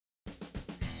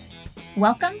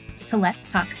Welcome to Let's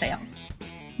Talk Sales.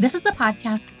 This is the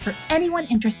podcast for anyone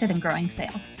interested in growing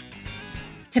sales.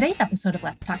 Today's episode of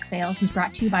Let's Talk Sales is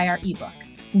brought to you by our ebook,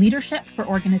 Leadership for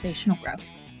Organizational Growth.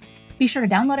 Be sure to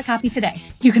download a copy today.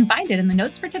 You can find it in the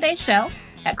notes for today's show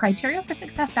at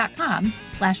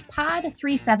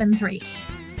criteriaforsuccess.com/pod373.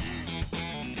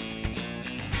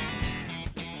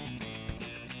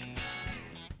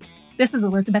 This is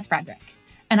Elizabeth Frederick,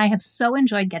 and I have so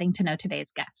enjoyed getting to know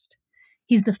today's guest.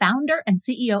 He's the founder and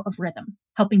CEO of Rhythm,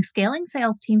 helping scaling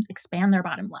sales teams expand their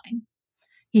bottom line.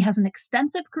 He has an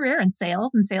extensive career in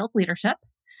sales and sales leadership.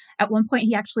 At one point,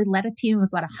 he actually led a team of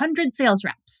about 100 sales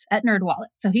reps at NerdWallet,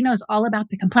 so he knows all about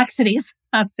the complexities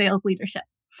of sales leadership.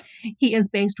 He is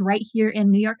based right here in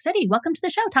New York City. Welcome to the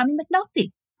show, Tommy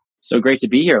McNulty. So great to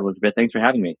be here, Elizabeth. Thanks for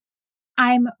having me.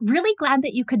 I'm really glad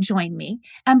that you could join me.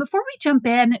 And before we jump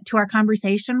in to our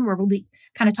conversation, where we'll be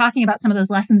kind of talking about some of those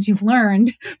lessons you've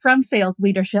learned from sales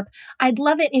leadership, I'd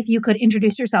love it if you could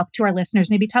introduce yourself to our listeners,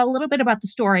 maybe tell a little bit about the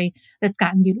story that's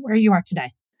gotten you to where you are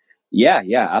today. Yeah,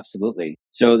 absolutely.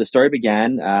 So the story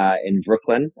began in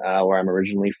Brooklyn, where I'm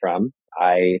originally from.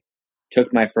 I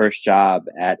took my first job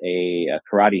at a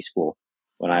karate school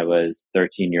when I was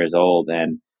 13 years old,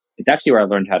 and it's actually where I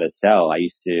learned how to sell. I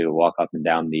used to walk up and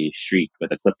down the street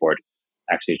with a clipboard,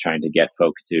 actually trying to get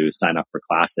folks to sign up for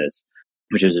classes,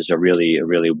 which was just a really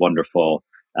wonderful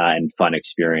and fun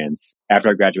experience.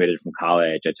 After I graduated from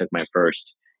college, I took my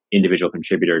first individual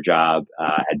contributor job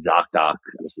at ZocDoc.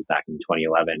 This was back in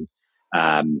 2011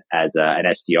 as an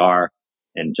SDR,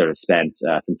 and sort of spent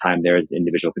some time there as an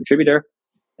individual contributor.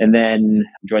 And then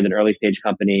joined an early stage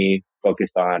company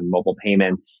focused on mobile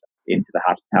payments into the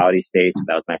hospitality space.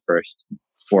 That was my first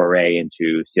foray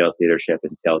into sales leadership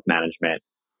and sales management.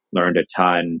 Learned a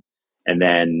ton, and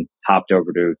then hopped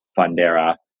over to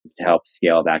Fundera to help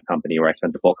scale that company, where I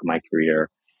spent the bulk of my career.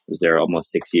 I was there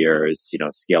almost 6 years,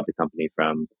 scaled the company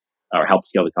helped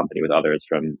scale the company with others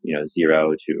from,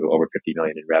 0 to over 50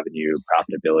 million in revenue,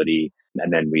 profitability.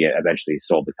 And then we eventually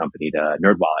sold the company to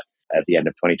NerdWallet at the end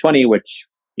of 2020, which,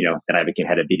 then I became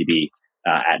head of B2B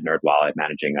at NerdWallet,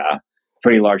 managing a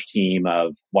pretty large team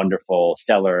of wonderful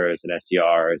sellers and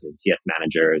SDRs and CS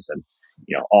managers and,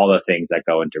 all the things that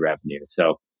go into revenue.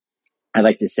 So I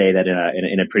like to say that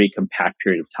in a pretty compact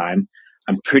period of time,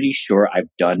 I'm pretty sure I've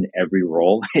done every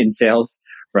role in sales,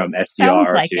 from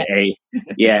SDR to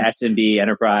SMB,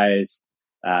 enterprise,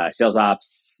 sales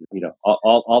ops,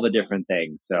 all the different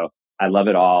things. So I love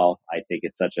it all. I think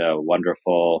it's such a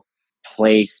wonderful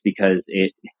place because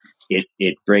it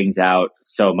brings out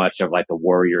so much of like the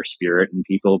warrior spirit in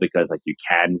people, because like you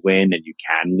can win and you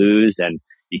can lose, and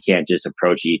you can't just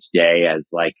approach each day as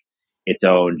like its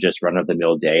own just run of the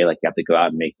mill day. Like you have to go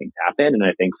out and make things happen. And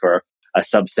I think for a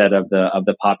subset of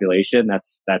the population,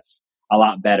 that's a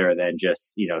lot better than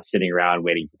just, sitting around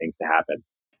waiting for things to happen.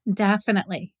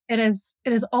 Definitely. It is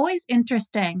always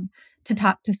interesting to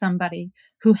talk to somebody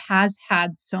who has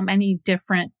had so many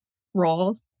different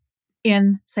roles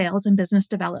in sales and business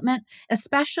development,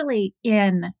 especially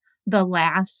in the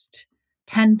last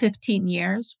 10, 15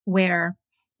 years, where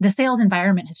the sales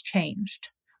environment has changed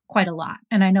quite a lot.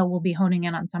 And I know we'll be honing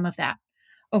in on some of that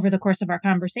over the course of our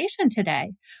conversation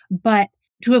today. But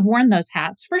to have worn those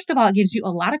hats, first of all, it gives you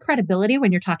a lot of credibility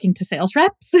when you're talking to sales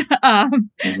reps,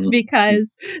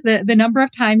 because the number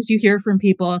of times you hear from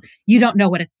people, you don't know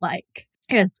what it's like,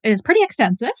 is pretty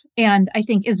extensive, and I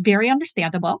think is very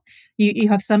understandable. You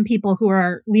have some people who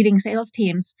are leading sales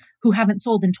teams who haven't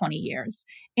sold in 20 years,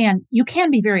 and you can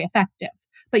be very effective,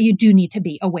 but you do need to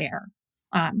be aware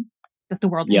that the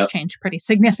world has changed pretty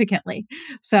significantly.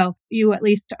 So you at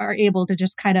least are able to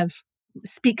just kind of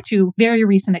speak to very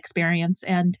recent experience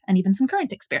and even some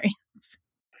current experience.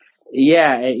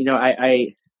 Yeah,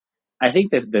 I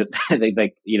think that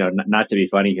not to be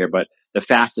funny here, but the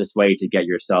fastest way to get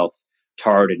yourself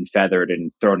tarred and feathered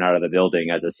and thrown out of the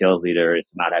building as a sales leader is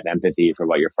to not have empathy for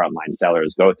what your frontline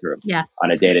sellers go through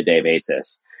on a day-to-day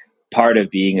basis. Part of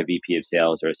being a VP of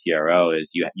sales or a CRO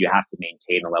is you have to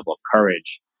maintain a level of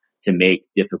courage to make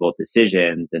difficult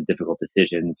decisions, and difficult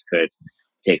decisions could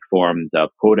take forms of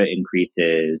quota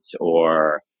increases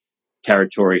or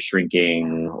territory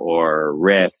shrinking or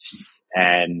rifts.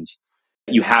 And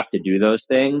you have to do those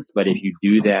things. But if you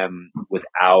do them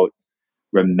without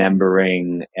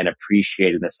remembering and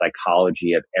appreciating the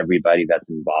psychology of everybody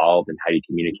that's involved and how you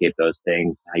communicate those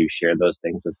things, how you share those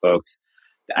things with folks,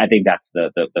 I think that's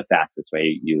the fastest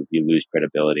way you lose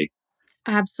credibility.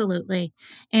 Absolutely.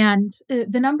 And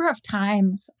the number of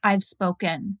times I've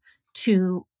spoken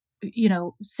to,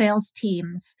 sales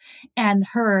teams and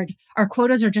heard our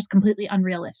quotas are just completely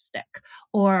unrealistic,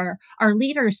 or our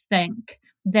leaders think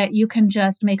that you can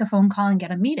just make a phone call and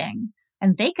get a meeting.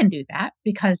 And they can do that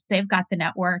because they've got the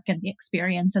network and the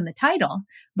experience and the title.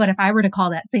 But if I were to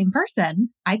call that same person,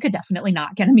 I could definitely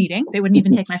not get a meeting. They wouldn't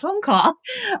even take my phone call.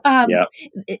 Um, Yeah.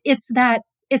 it's that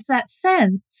it's that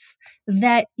sense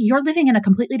that you're living in a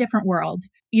completely different world.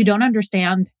 You don't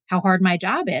understand how hard my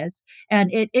job is. And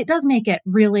it does make it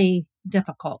really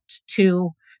difficult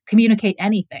to communicate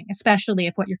anything, especially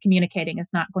if what you're communicating is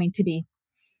not going to be,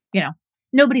 you know,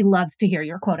 nobody loves to hear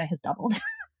your quota has doubled.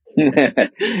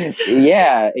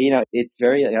 Yeah, it's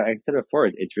very, like I said before,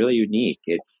 it's really unique.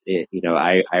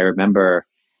 I remember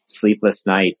sleepless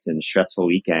nights and stressful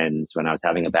weekends when I was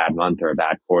having a bad month or a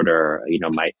bad quarter.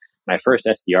 My first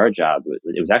SDR job,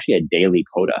 it was actually a daily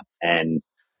quota. And,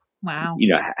 Wow.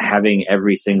 having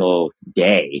every single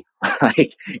day,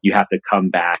 like you have to come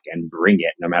back and bring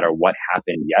it no matter what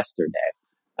happened yesterday.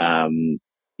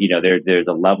 There's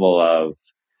a level of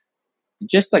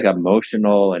just like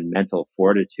emotional and mental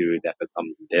fortitude that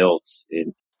becomes built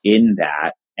in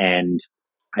that. And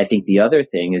I think the other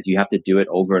thing is you have to do it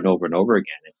over and over and over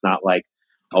again. It's not like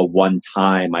a one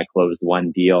time I closed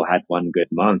one deal, had one good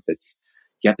month.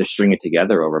 You have to string it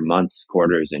together over months,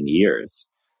 quarters, and years.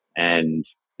 And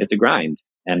it's a grind.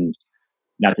 And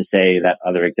not to say that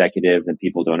other executives and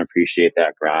people don't appreciate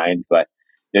that grind, but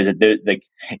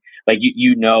like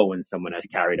when someone has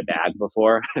carried a bag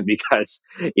before because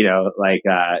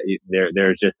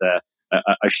there's just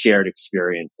a shared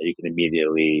experience that you can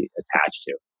immediately attach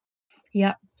to.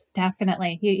 Yep,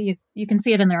 definitely. You can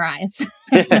see it in their eyes.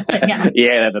 If nothing else.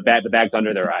 Yeah, the bag's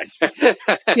under their eyes.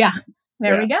 Yeah,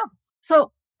 there Yeah. we go.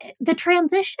 So the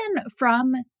transition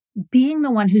from being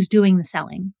the one who's doing the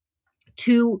selling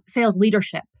to sales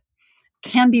leadership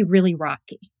can be really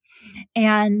rocky.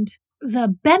 And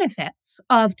the benefits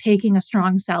of taking a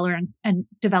strong seller and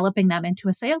developing them into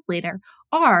a sales leader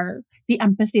are the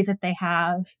empathy that they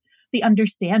have, the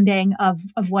understanding of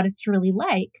what it's really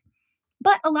like.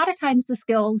 But a lot of times, the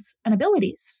skills and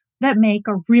abilities that make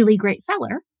a really great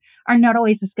seller are not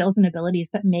always the skills and abilities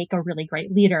that make a really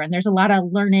great leader. And there's a lot of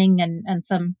learning and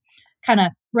some kind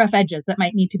of rough edges that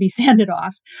might need to be sanded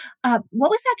off. What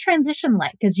was that transition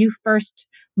like as you first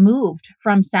moved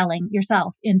from selling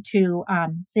yourself into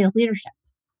sales leadership?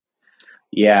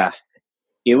 Yeah,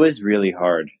 it was really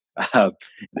hard. Uh,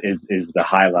 is the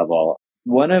high level.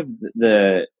 One of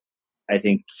the I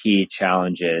think key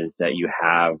challenges that you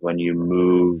have when you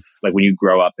move, like when you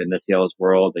grow up in the sales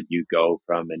world, that you go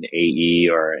from an AE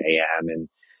or AM and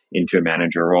into a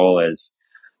manager role, is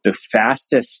the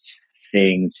fastest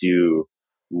thing to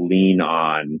lean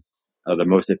on, or the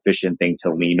most efficient thing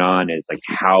to lean on, is like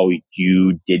how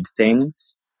you did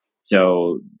things.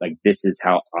 So like, this is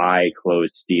how I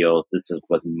closed deals.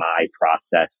 Was my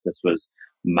process. This was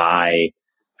my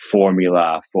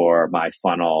formula for my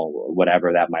funnel,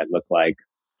 whatever that might look like.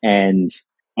 And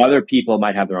other people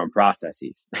might have their own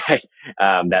processes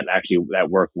that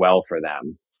work well for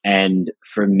them. And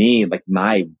for me, like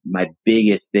my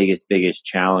biggest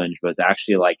challenge was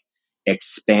actually like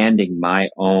expanding my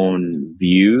own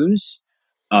views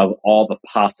of all the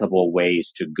possible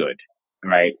ways to good,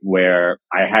 right? Where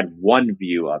I had one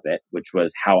view of it, which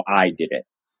was how I did it,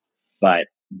 but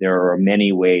there are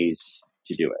many ways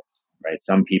to do it, right?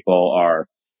 Some people are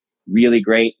really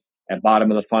great at bottom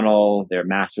of the funnel. They're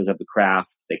masters of the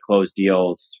craft. They close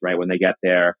deals right when they get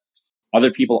there.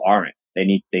 Other people aren't. They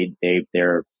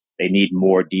need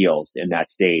more deals in that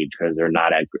stage because they're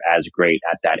not as great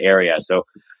at that area. So,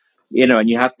 and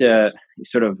you have to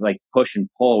sort of like push and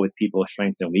pull with people's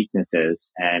strengths and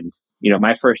weaknesses. And,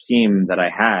 my first team that I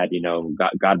had,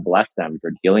 God bless them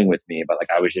for dealing with me, but like,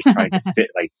 I was just trying to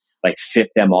fit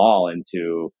them all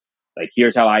into like,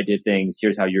 here's how I did things.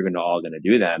 Here's how you're all going to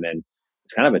do them. And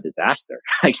it's kind of a disaster,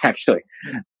 like actually.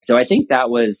 So I think that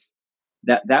was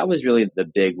really the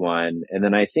big one. And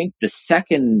then I think the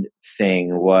second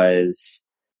thing was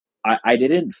I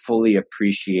didn't fully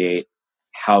appreciate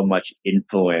how much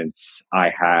influence I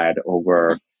had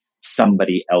over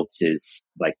somebody else's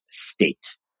like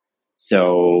state.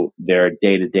 So their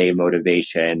day to day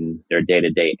motivation, their day to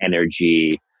day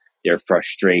energy, their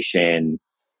frustration.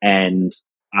 And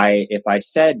if I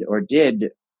said or did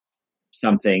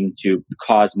something to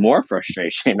cause more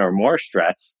frustration or more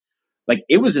stress, like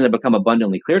it was going to become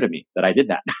abundantly clear to me that I did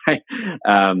that.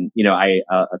 I'll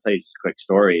tell you just a quick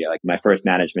story. Like my first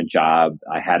management job,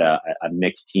 I had a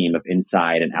mixed team of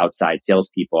inside and outside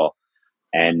salespeople.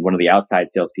 And one of the outside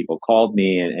salespeople called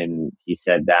me and he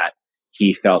said that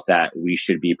he felt that we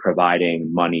should be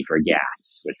providing money for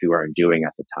gas, which we weren't doing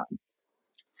at the time.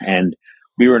 And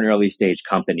we were an early stage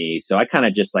company. So I kind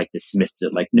of just like dismissed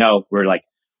it. Like, no, we're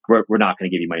we're not going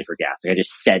to give you money for gas. Like I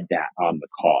just said that on the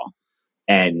call,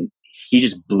 and he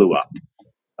just blew up,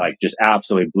 like just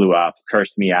absolutely blew up,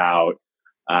 cursed me out.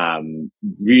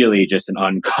 Really just an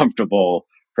uncomfortable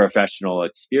professional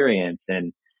experience.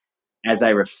 And as I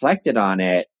reflected on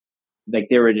it, like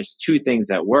there were just two things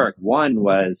at work. One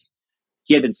was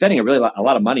he had been spending a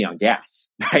lot of money on gas,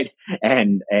 right?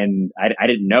 And I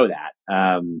didn't know that.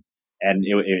 And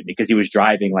because he was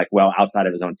driving like well outside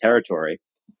of his own territory.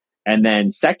 And then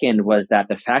second was that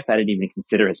the fact that I didn't even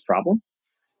consider his problem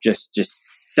just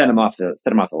set him off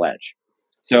the ledge.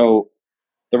 So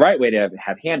the right way to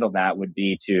have handled that would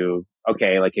be to,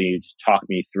 okay, like, can you just talk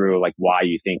me through like why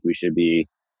you think we should be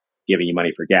giving you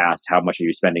money for gas? How much are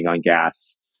you spending on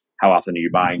gas? How often are you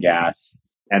buying gas?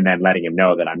 And then letting him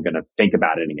know that I'm going to think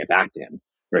about it and get back to him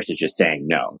versus just saying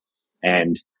no.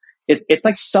 And it's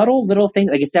like subtle little things.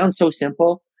 Like it sounds so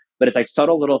simple, but it's like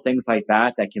subtle little things like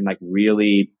that that can like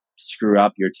really screw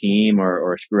up your team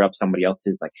or screw up somebody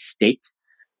else's like state.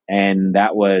 And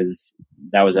that was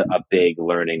a big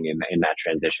learning in that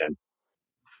transition.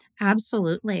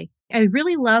 Absolutely. I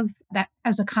really love that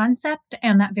as a concept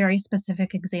and that very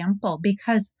specific example,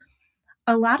 because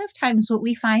a lot of times what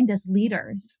we find as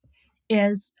leaders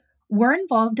is we're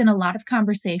involved in a lot of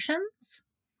conversations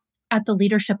at the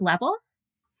leadership level.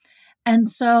 And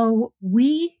so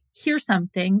we hear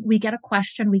something, we get a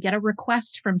question, we get a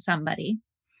request from somebody.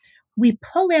 We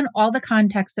pull in all the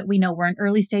context that we know. We're an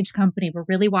early stage company. We're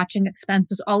really watching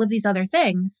expenses, all of these other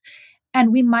things.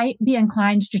 And we might be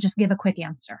inclined to just give a quick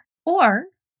answer. Or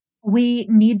we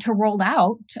need to roll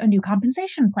out a new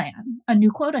compensation plan, a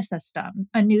new quota system,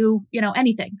 a new,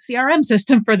 anything, CRM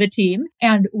system for the team.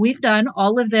 And we've done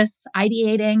all of this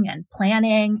ideating and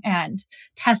planning and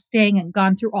testing and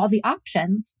gone through all the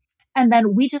options. And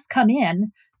then we just come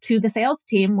in to the sales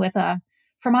team with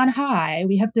from on high,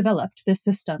 we have developed this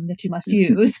system that you must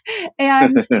use.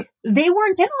 And they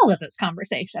weren't in all of those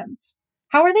conversations.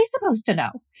 How are they supposed to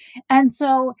know? And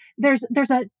so there's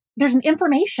an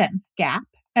information gap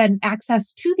and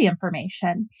access to the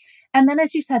information. And then,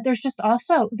 as you said, there's just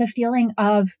also the feeling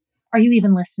of, are you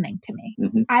even listening to me?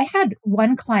 Mm-hmm. I had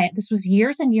one client, this was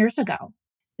years and years ago.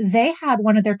 They had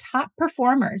one of their top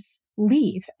performers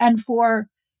leave. And for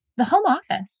the home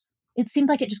office, it seemed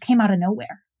like it just came out of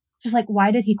nowhere. Just like, why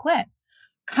did he quit?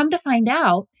 Come to find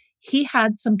out, he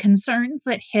had some concerns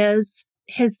that his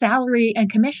salary and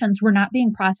commissions were not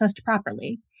being processed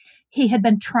properly. He had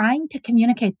been trying to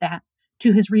communicate that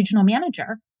to his regional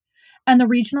manager, and the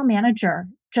regional manager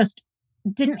just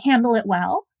didn't handle it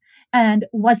well and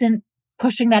wasn't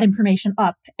pushing that information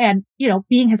up and,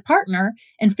 being his partner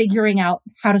and figuring out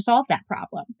how to solve that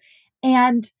problem.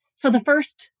 And so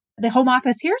the home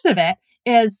office hears of it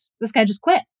is this guy just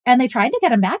quit, and they tried to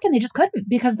get him back and they just couldn't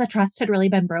because the trust had really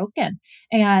been broken.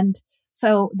 And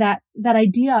so that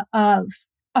idea of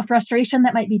a frustration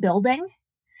that might be building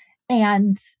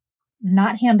and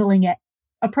not handling it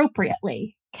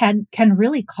appropriately can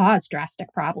really cause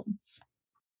drastic problems.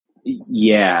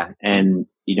 Yeah. And,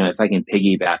 if I can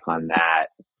piggyback on that,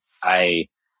 like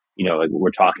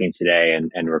we're talking today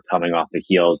and we're coming off the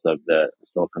heels of the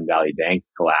Silicon Valley Bank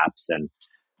collapse. And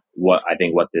what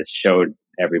this showed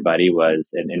everybody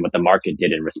was, and what the market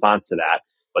did in response to that,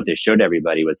 what this showed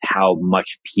everybody was how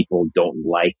much people don't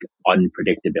like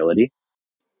unpredictability.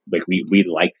 Like we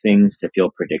like things to feel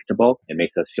predictable. It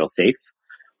makes us feel safe.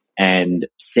 And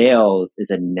sales is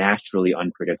a naturally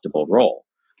unpredictable role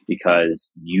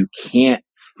because you can't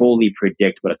fully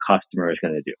predict what a customer is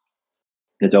going to do.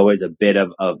 There's always a bit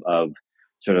of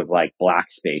sort of like black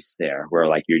space there where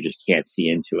like you just can't see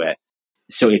into it.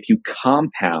 So if you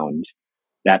compound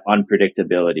that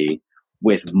unpredictability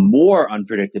with more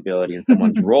unpredictability in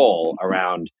someone's role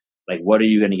around like, what are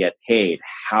you going to get paid?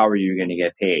 How are you going to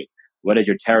get paid? What is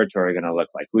your territory going to look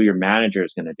like? Who your manager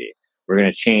is going to be? We're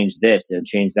going to change this and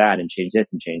change that and change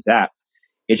this and change that.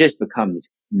 It just becomes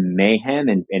mayhem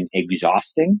and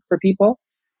exhausting for people.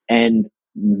 And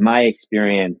my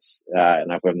experience,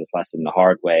 and I've learned this lesson the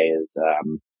hard way, is,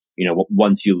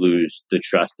 once you lose the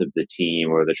trust of the team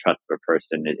or the trust of a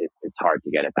person, it's hard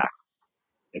to get it back,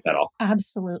 if at all.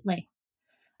 Absolutely.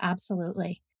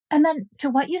 Absolutely. And then to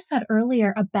what you said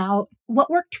earlier about what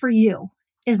worked for you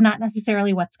is not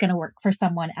necessarily what's going to work for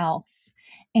someone else.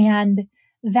 And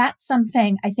that's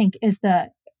something I think is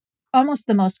almost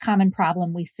the most common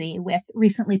problem we see with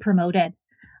recently promoted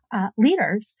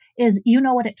leaders is,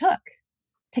 what it took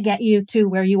to get you to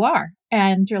where you are.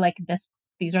 And you're like,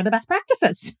 these are the best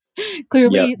practices.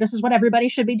 Clearly, yep. This is what everybody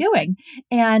should be doing.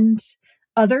 And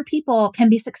other people can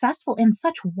be successful in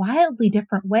such wildly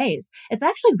different ways. It's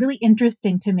actually really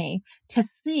interesting to me to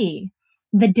see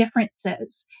the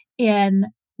differences in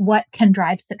what can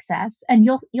drive success. And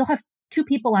you'll have two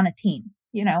people on a team,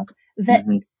 that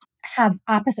Hmm. have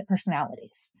opposite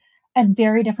personalities and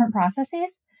very different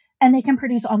processes, and they can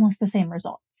produce almost the same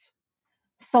results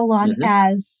so long Hmm.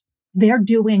 as they're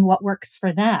doing what works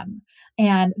for them.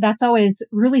 And that's always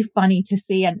really funny to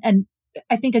see. And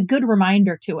I think a good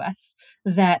reminder to us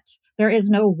that there is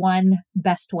no one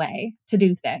best way to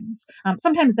do things.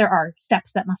 Sometimes there are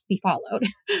steps that must be followed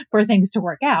for things to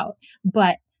work out,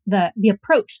 but the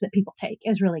approach that people take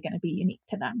is really going to be unique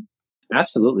to them.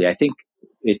 Absolutely. I think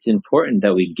it's important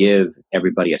that we give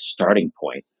everybody a starting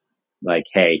point. Like,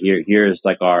 hey, here's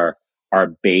like our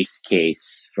base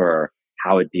case for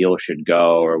how a deal should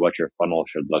go or what your funnel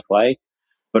should look like.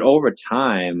 But over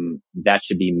time, that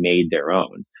should be made their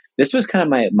own. This was kind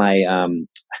of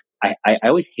I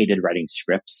always hated writing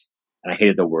scripts, and I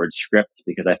hated the word script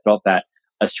because I felt that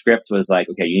a script was like,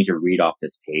 okay, you need to read off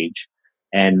this page.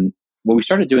 And what we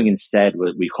started doing instead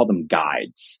was we called them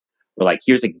guides. We're like,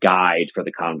 here's a guide for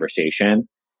the conversation.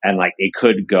 And like, it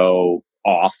could go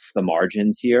off the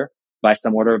margins here by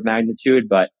some order of magnitude,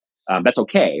 but that's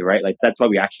okay, right? Like, that's why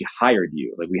we actually hired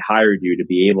you. Like, we hired you to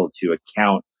be able to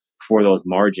account for those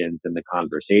margins in the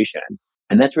conversation.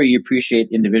 And that's where you appreciate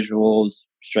individuals'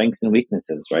 strengths and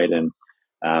weaknesses, right? And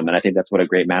I think that's what a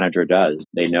great manager does.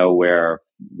 They know where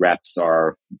reps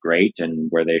are great and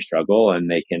where they struggle, and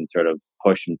they can sort of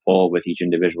push and pull with each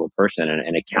individual person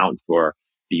and account for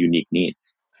the unique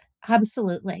needs.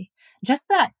 Absolutely. Just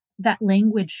that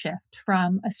language shift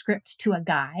from a script to a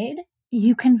guide,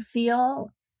 you can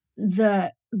feel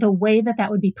the way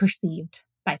that would be perceived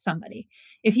by somebody.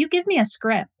 If you give me a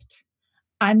script,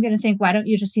 I'm going to think, why don't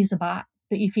you just use a bot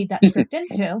that you feed that script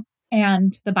into?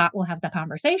 And the bot will have the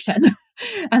conversation.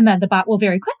 And then the bot will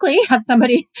very quickly have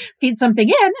somebody feed something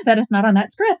in that is not on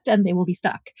that script and they will be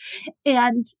stuck.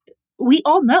 And we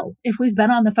all know if we've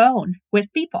been on the phone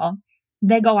with people,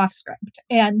 they go off script.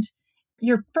 And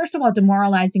you're, first of all,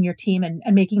 demoralizing your team and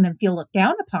making them feel looked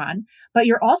down upon, but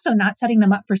you're also not setting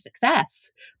them up for success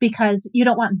because you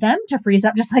don't want them to freeze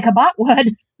up just like a bot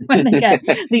would when they get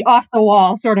the off the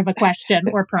wall sort of a question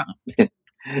or prompt.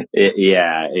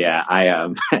 Yeah, yeah.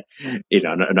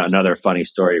 Another funny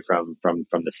story from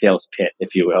the sales pit,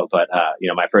 if you will. But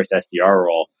my first SDR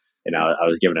role, I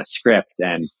was given a script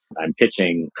and I'm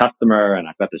pitching customer, and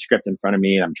I've got the script in front of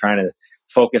me, and I'm trying to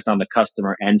focus on the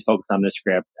customer and focus on the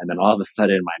script. And then all of a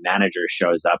sudden, my manager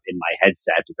shows up in my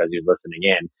headset because he's listening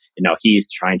in. He's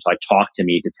trying to like talk to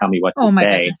me to tell me what to Oh my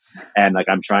say, goodness. and like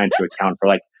I'm trying to account for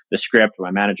like the script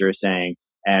my manager is saying,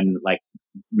 and like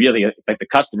really like the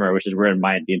customer, which is where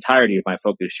the entirety of my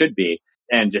focus should be.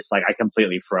 And just like I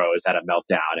completely froze, had a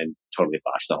meltdown, and totally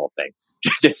botched the whole thing,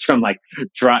 just from like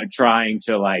trying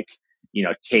to like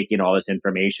take in all this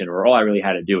information, where all I really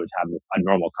had to do was have a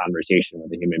normal conversation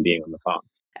with a human being on the phone.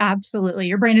 Absolutely.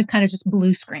 Your brain is kind of just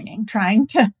blue screening, trying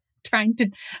to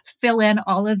fill in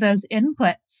all of those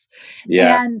inputs.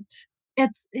 Yeah, And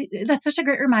that's such a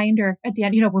great reminder at the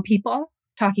end, we're people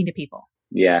talking to people.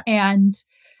 yeah, And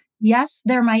yes,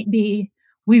 there might be,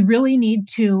 we really need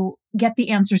to get the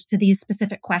answers to these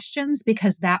specific questions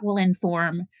because that will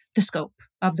inform the scope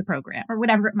of the program or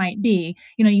whatever it might be.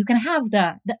 You can have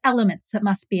the elements that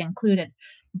must be included,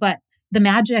 but the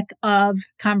magic of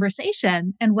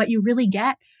conversation and what you really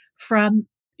get from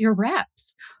your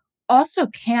reps also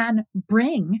can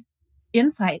bring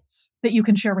insights that you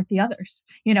can share with the others.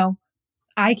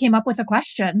 I came up with a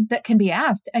question that can be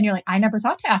asked and you're like, I never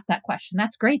thought to ask that question.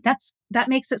 That's great. That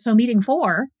makes it so meeting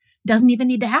 4 doesn't even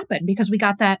need to happen because we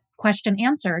got that question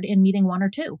answered in meeting 1 or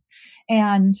 2.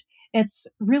 And it's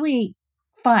really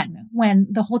fun when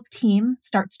the whole team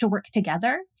starts to work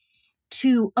together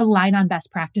to align on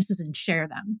best practices and share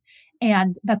them.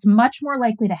 And that's much more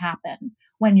likely to happen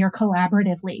when you're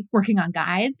collaboratively working on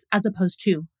guides as opposed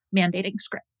to mandating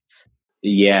scripts.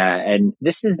 yeah. And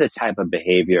this is the type of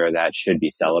behavior that should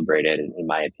be celebrated, in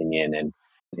my opinion. And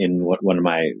in one of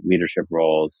my leadership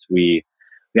roles, we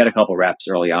had a couple reps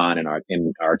early on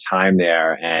in our time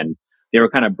there, and they were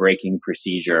kind of breaking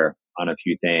procedure on a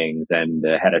few things. And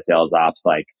the head of sales ops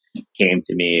like came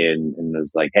to me and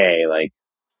was like, "Hey, like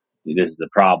this is the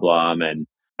problem." And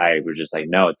I was just like,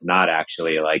 "No, it's not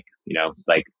actually. Like,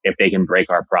 like if they can break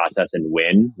our process and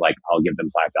win, like I'll give them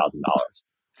 $5,000,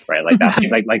 right? Like that,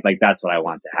 like that's what I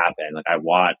want to happen. Like I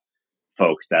want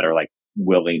folks that are like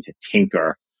willing to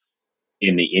tinker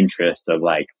in the interest of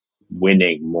like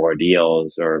winning more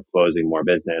deals or closing more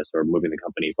business or moving the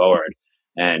company forward."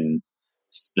 And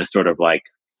the sort of like,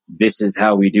 this is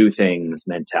how we do things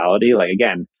mentality, like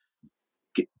again,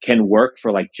 can work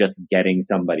for like just getting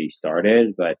somebody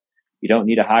started, but you don't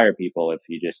need to hire people if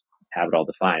you just have it all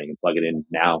defined. You can plug it in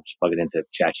now, just plug it into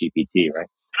ChatGPT,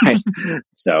 right?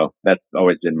 So that's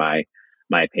always been my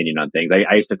opinion on things.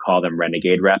 I used to call them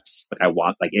renegade reps. Like I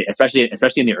want, like, especially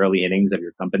in the early innings of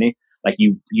your company, like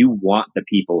you want the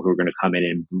people who are going to come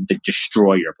in and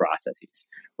destroy your processes,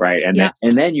 right? Yeah.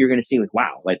 And then you're going to see like,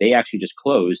 wow, like they actually just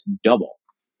closed double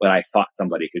what I thought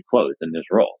somebody could close in this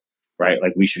role, right?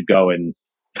 Like we should go and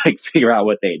like figure out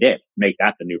what they did, make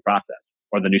that the new process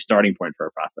or the new starting point for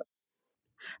a process.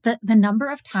 The number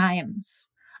of times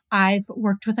I've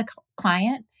worked with a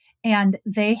client and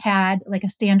they had like a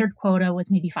standard quota was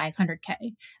maybe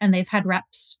 500K, and they've had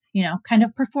reps, kind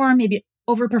of perform, maybe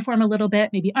overperform a little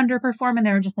bit, maybe underperform. And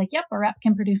they're just like, yep, a rep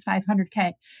can produce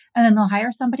 500K. And then they'll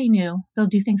hire somebody new. They'll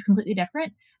do things completely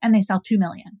different and they sell 2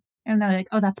 million. And they're like,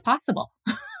 oh, that's possible.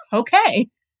 Okay.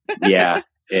 Yeah.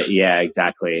 Yeah,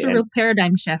 exactly. It's a And real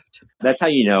paradigm shift. that's how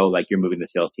you know, like you're moving the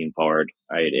sales team forward,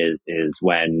 right? Is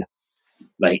when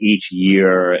like each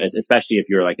year, especially if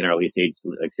you're like an early stage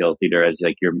like sales leader, as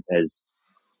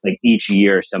like each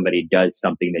year somebody does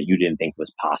something that you didn't think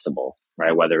was possible,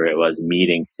 right? Whether it was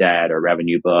meeting set or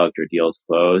revenue booked or deals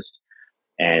closed,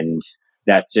 and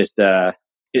that's just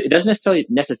it doesn't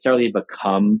necessarily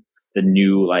become the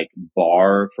new like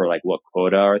bar for like what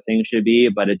quota or things should be,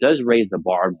 but it does raise the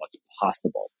bar on what's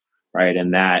possible, right?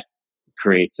 And that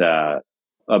creates a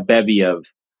bevy of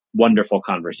wonderful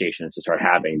conversations to start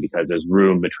having because there's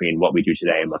room between what we do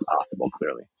today and what's possible,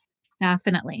 clearly.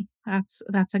 Definitely.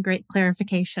 That's a great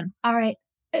clarification. All right.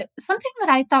 Something that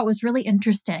I thought was really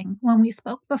interesting when we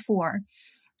spoke before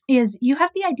is you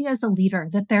have the idea as a leader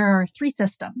that there are 3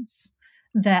 systems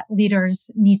that leaders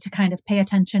need to kind of pay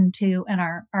attention to and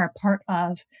are part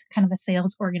of kind of a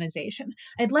sales organization.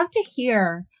 I'd love to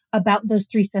hear about those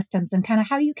 3 systems and kind of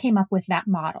how you came up with that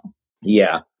model.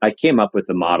 Yeah, I came up with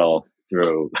the model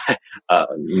through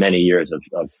many years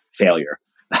of failure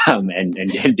and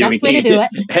doing Best way to things do it.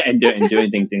 and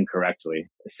doing things incorrectly.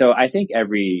 So I think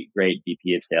every great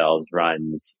VP of sales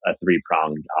runs a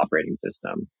 3-pronged operating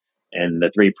system, and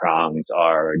the 3 prongs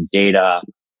are data,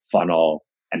 funnel,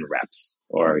 and reps,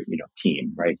 or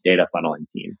team, right? Data, funnel, and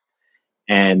team,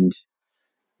 and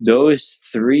those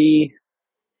 3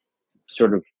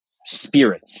 sort of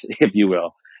spirits, if you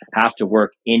will, have to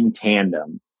work in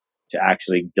tandem to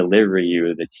actually deliver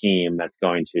you the team that's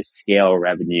going to scale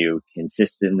revenue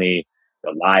consistently,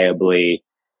 reliably,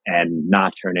 and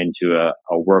not turn into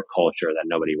a work culture that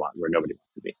where nobody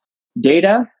wants to be.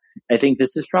 Data, I think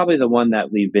this is probably the one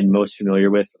that we've been most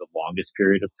familiar with for the longest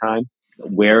period of time.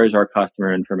 Where is our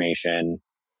customer information?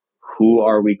 Who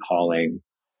are we calling?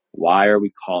 Why are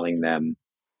we calling them?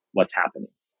 What's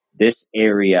happening? This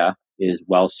area is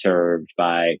well served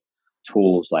by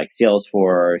tools like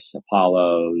Salesforce,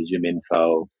 Apollo,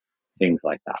 ZoomInfo, things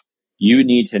like that. You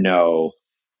need to know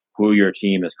who your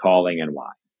team is calling and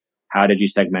why. How did you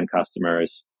segment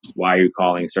customers? Why are you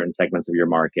calling certain segments of your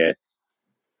market?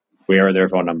 Where are their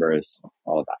phone numbers?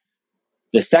 All of that.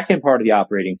 The second part of the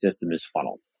operating system is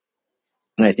funnel.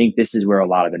 And I think this is where a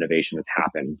lot of innovation has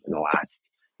happened in the last,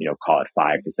 call it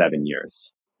 5 to 7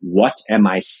 years. What am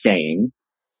I saying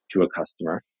to a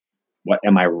customer? What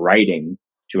am I writing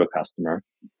to a customer?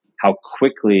 How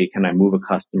quickly can I move a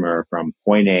customer from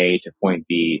point A to point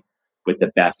B with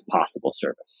the best possible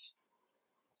service?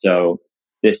 So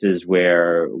this is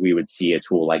where we would see a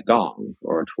tool like Gong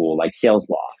or a tool like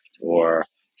SalesLoft or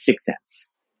Sixth Sense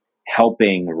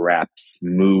helping reps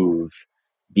move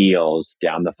deals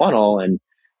down the funnel and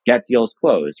get deals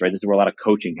closed, right? This is where a lot of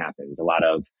coaching happens, a lot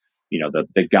of,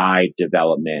 the guide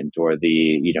development or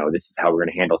this is how we're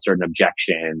going to handle certain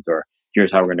objections, or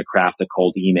here's how we're going to craft a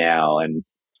cold email. And,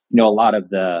 a lot of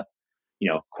the,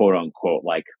 quote unquote,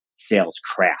 like sales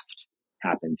craft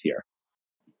happens here.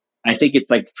 I think it's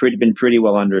like been pretty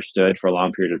well understood for a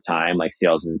long period of time. Like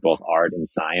sales is both art and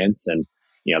science, and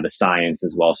the science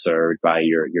is well served by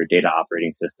your data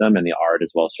operating system, and the art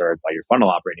is well served by your funnel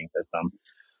operating system.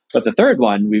 But the third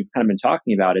one we've kind of been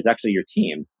talking about is actually your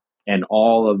team and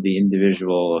all of the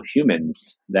individual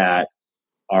humans that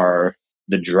are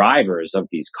the drivers of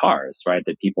these cars, right?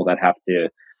 The people that have to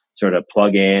sort of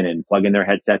plug in their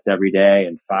headsets every day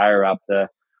and fire up the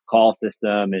call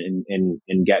system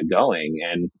and get going.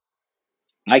 And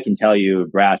I can tell you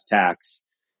brass tacks,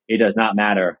 it does not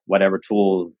matter whatever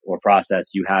tool or process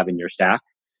you have in your stack.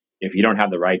 If you don't have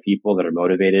the right people that are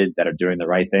motivated, that are doing the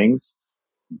right things,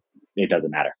 it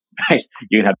doesn't matter, right?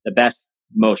 You can have the best,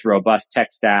 most robust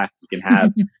tech stack. You can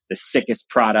have the sickest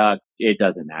product. It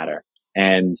doesn't matter.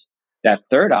 And that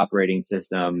third operating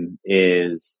system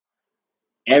is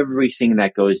everything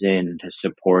that goes into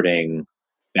supporting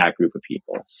that group of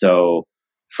people. So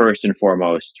first and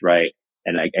foremost, right?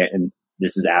 And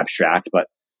this is abstract, but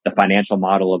the financial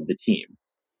model of the team.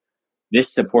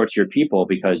 This supports your people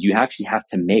because you actually have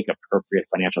to make appropriate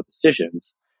financial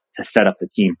decisions to set up the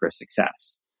team for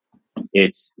success.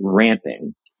 It's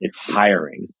ramping, it's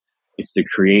hiring, it's the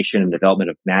creation and development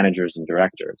of managers and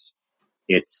directors,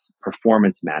 it's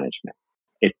performance management,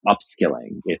 it's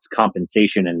upskilling, it's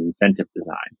compensation and incentive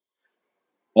design.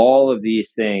 All of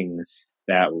these things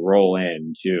that roll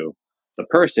into the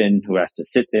person who has to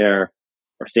sit there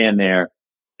or stand there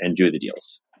and do the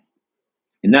deals.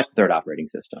 And that's the third operating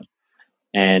system.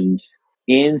 And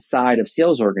inside of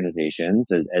sales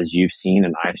organizations, as you've seen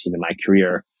and I've seen in my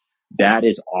career, that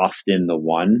is often the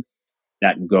one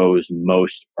that goes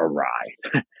most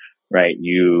awry, right?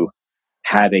 You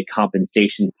have a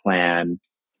compensation plan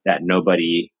that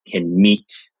nobody can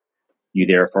meet. You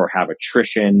therefore have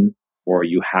attrition, or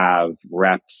you have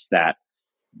reps that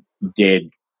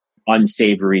did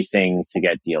unsavory things to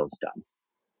get deals done.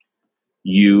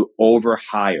 You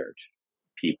overhired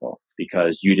people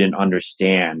because you didn't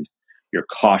understand your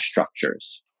cost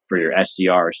structures for your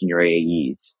SDRs and your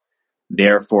AEs.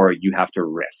 Therefore, you have to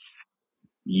riff.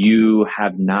 You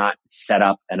have not set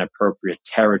up an appropriate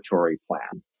territory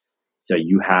plan. So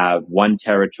you have one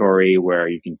territory where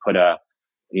you can put a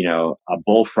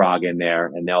bullfrog in there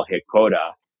and they'll hit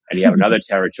quota. And you have another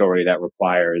territory that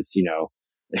requires,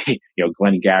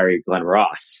 Glenn Gary, Glenn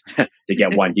Ross to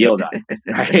get one deal done,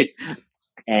 right?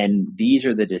 And these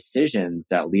are the decisions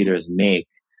that leaders make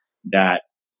that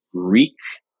wreak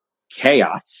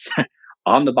chaos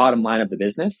on the bottom line of the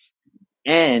business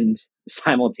and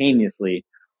simultaneously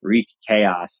wreak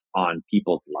chaos on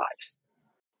people's lives.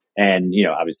 And,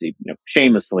 obviously,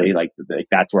 shamelessly, like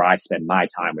that's where I spend my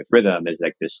time with Rhythm, is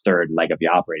like this third leg of the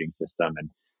operating system and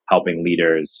helping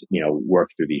leaders, work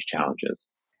through these challenges.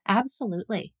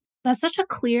 Absolutely. That's such a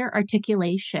clear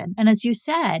articulation. And as you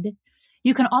said,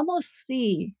 you can almost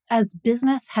see as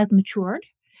business has matured,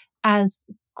 as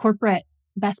corporate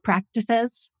best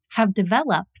practices have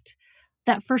developed,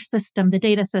 that first system, the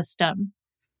data system,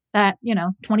 that,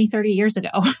 20, 30 years ago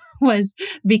was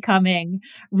becoming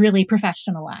really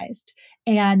professionalized.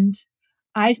 And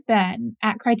I've been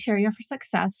at Criteria for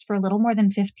Success for a little more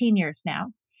than 15 years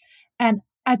now. And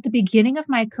at the beginning of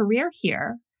my career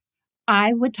here,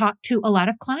 I would talk to a lot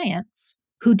of clients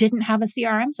who didn't have a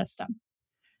CRM system.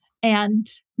 And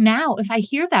now if I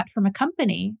hear that from a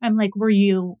company, I'm like, were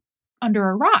you under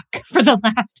a rock for the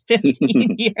last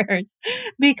 15 years?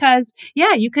 Because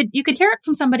you could hear it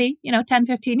from somebody, 10,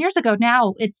 15 years ago.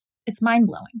 Now it's mind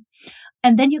blowing.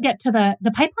 And then you get to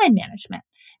the pipeline management,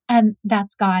 and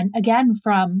that's gone again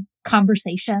from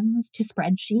conversations to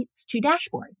spreadsheets to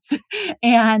dashboards,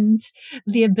 and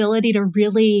the ability to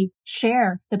really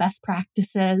share the best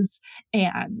practices.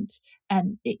 And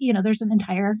there's an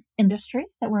entire industry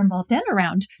that we're involved in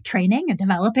around training and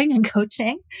developing and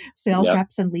coaching sales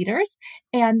reps and leaders.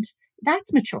 And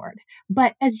that's matured.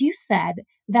 But as you said,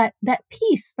 that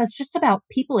piece that's just about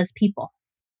people as people,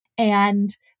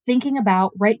 and thinking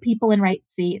about right people in right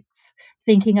seats,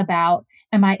 thinking about,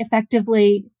 am I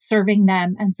effectively serving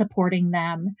them and supporting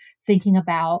them? Thinking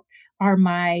about, are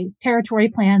my territory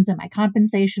plans and my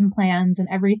compensation plans and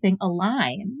everything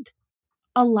aligned?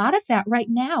 A lot of that right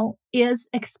now is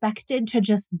expected to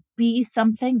just be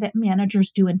something that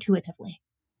managers do intuitively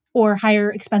or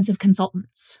hire expensive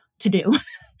consultants to do,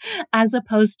 as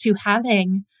opposed to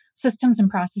having systems and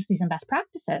processes and best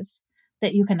practices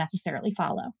that you can necessarily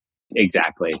follow.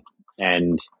 Exactly.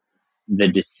 And the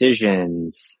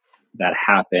decisions that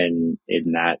happen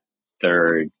in that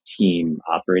third team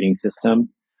operating system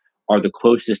are the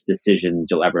closest decisions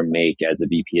you'll ever make as a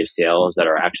VP of sales that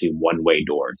are actually one-way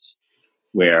doors,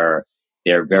 where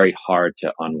they're very hard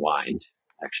to unwind,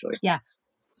 actually. Yes.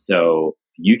 So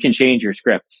you can change your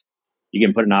script. You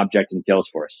can put an object in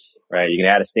Salesforce, right? You can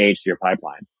add a stage to your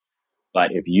pipeline.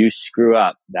 But if you screw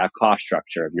up that cost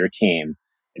structure of your team,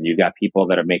 and you've got people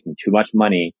that are making too much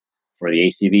money for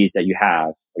the ACVs that you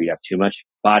have, or you have too much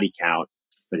body count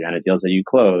for the amount of deals that you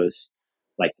close,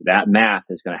 like that math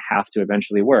is going to have to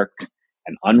eventually work.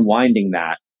 And unwinding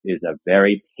that is a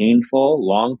very painful,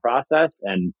 long process,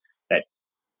 and that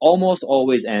almost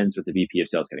always ends with the VP of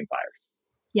sales getting fired.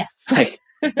 Yes. Like,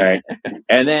 right.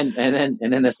 And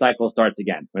then the cycle starts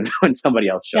again when somebody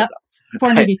else shows up.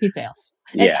 For new VP sales.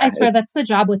 Yeah, I swear that's the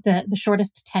job with the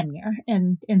shortest tenure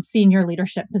in senior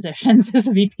leadership positions is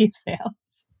a VP of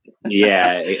sales.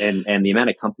 Yeah. And the amount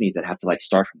of companies that have to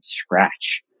start from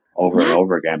scratch over and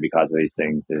over again because of these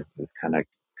things is kind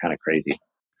of crazy.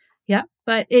 Yeah.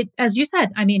 But as you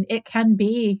said, I mean, it can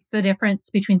be the difference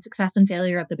between success and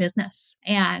failure of the business,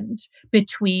 and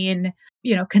between,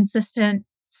 consistent,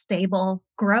 stable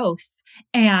growth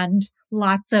and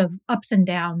lots of ups and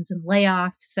downs and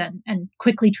layoffs and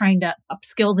quickly trying to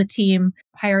upskill the team,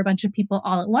 hire a bunch of people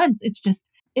all at once.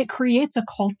 It creates a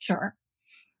culture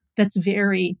that's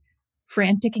very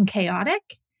frantic and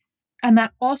chaotic. And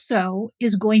that also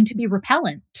is going to be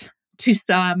repellent to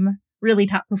some really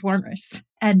top performers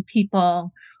and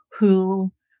people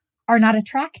who are not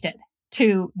attracted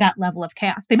to that level of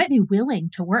chaos. They might be willing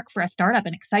to work for a startup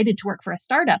and excited to work for a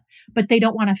startup, but they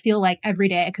don't want to feel like every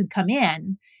day I could come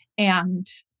in and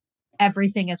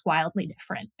everything is wildly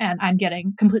different and I'm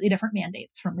getting completely different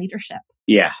mandates from leadership.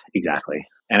 Yeah, exactly.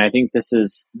 And I think this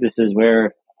is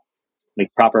where like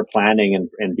proper planning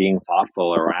and being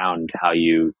thoughtful around how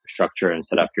you structure and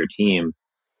set up your team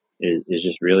is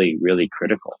just really, really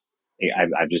critical.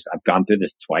 I've gone through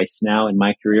this twice now in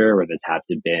my career where this had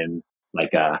to been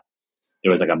like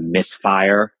there was like a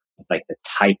misfire with like the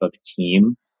type of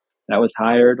team that was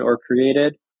hired or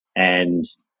created, and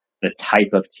the type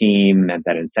of team meant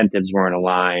that incentives weren't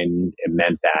aligned. It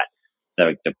meant that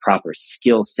the proper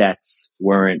skill sets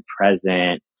weren't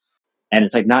present. And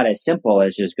it's like not as simple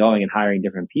as just going and hiring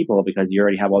different people because you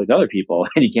already have all these other people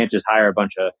and you can't just hire a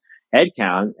bunch of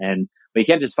headcount, but you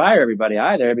can't just fire everybody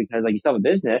either because like you still have a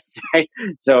business, right?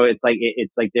 So it's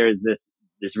like there's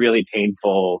this really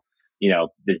painful,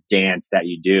 this dance that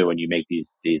you do when you make these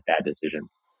bad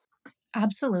decisions.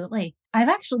 Absolutely. I've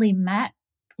actually met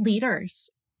leaders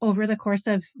over the course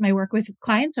of my work with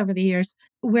clients over the years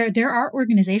where there are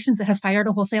organizations that have fired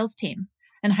a whole sales team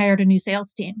and hired a new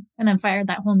sales team and then fired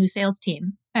that whole new sales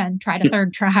team and tried a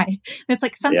third try. And it's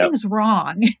like Yep. something's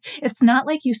wrong. It's not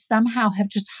like you somehow have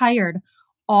just hired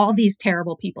all these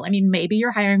terrible people. I mean, maybe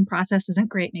your hiring process isn't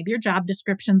great. Maybe your job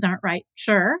descriptions aren't right.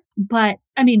 Sure. But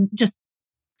I mean, just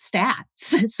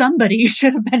stats. Somebody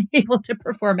should have been able to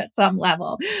perform at some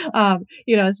level.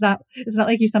 It's not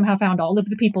like you somehow found all of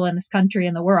the people in this country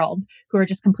and the world who are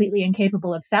just completely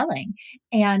incapable of selling.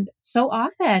 And so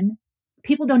often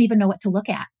people don't even know what to look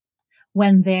at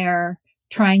when they're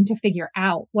trying to figure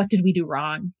out what did we do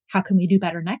wrong? How can we do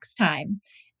better next time?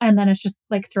 And then it's just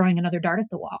like throwing another dart at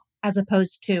the wall, as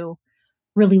opposed to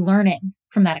really learning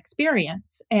from that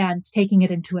experience and taking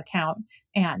it into account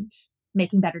and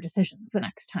making better decisions the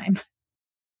next time.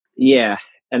 Yeah.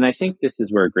 And I think this is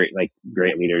where great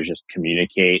leaders just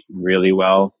communicate really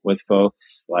well with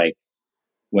folks. Like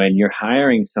when you're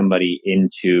hiring somebody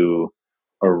into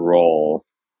a role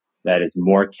that is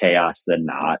more chaos than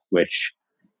not, which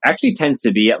actually tends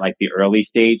to be at like the early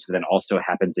stage, but then also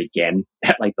happens again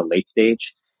at like the late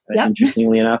stage. Yep.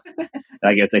 Interestingly enough,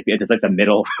 I guess it's like the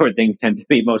middle where things tend to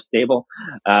be most stable.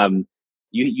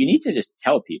 You need to just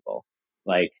tell people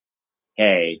like,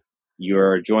 hey,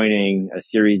 you're joining a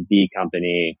Series B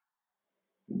company.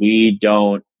 We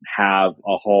don't have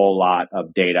a whole lot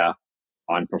of data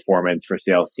on performance for our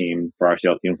sales team.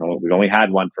 We've only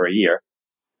had one for a year.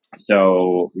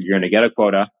 So you're going to get a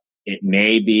quota. It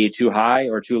may be too high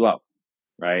or too low,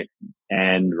 right?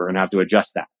 And we're going to have to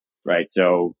adjust that, right?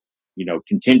 So,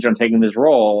 contingent on taking this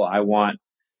role, I want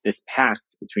this pact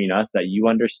between us that you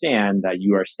understand that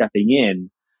you are stepping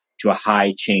in to a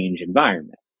high change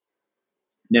environment.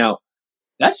 Now,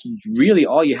 that's really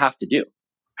all you have to do,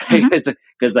 right? Mm-hmm.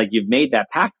 Because like you've made that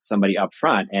pact with somebody up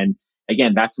front. And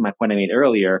again, back to my point I made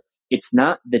earlier, it's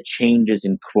not the changes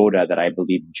in quota that I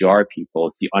believe jar people.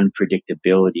 It's the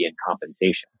unpredictability in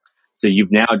compensation. So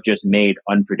you've now just made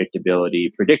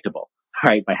unpredictability predictable,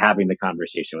 right? By having the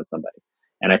conversation with somebody.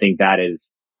 And I think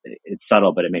it's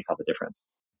subtle, but it makes all the difference.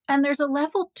 And there's a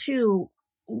level too,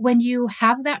 when you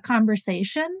have that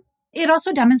conversation, it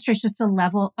also demonstrates just a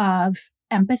level of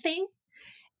empathy.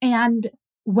 And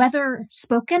whether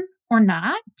spoken or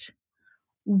not,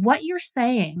 what you're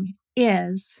saying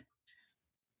is,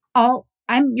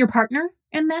 I'm your partner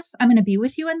in this. I'm going to be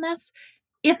with you in this.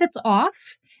 If it's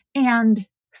off and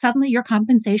suddenly your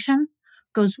compensation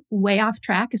goes way off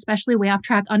track, especially way off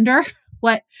track under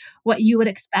what you would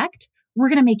expect, we're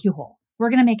going to make you whole.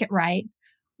 We're going to make it right.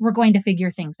 We're going to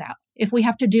figure things out. If we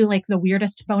have to do like the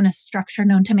weirdest bonus structure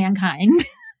known to mankind,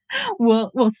 we'll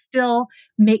still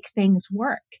make things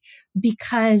work,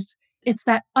 because it's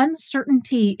that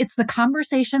uncertainty. It's the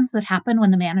conversations that happen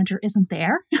when the manager isn't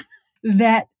there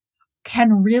that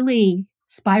can really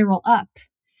spiral up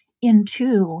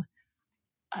into,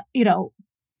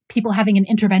 people having an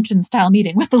intervention style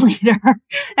meeting with the leader.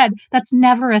 And that's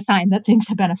never a sign that things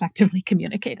have been effectively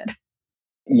communicated.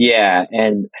 Yeah.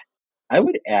 And I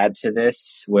would add to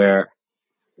this where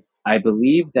I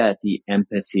believe that the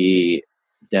empathy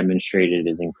demonstrated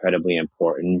is incredibly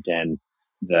important, and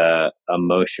the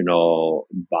emotional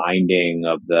binding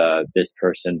of this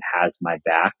person has my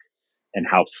back and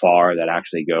how far that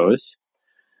actually goes.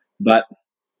 But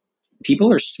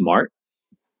people are smart,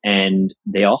 and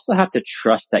they also have to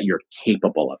trust that you're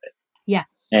capable of it.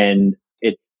 Yes. And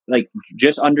it's like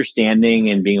just understanding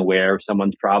and being aware of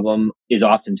someone's problem is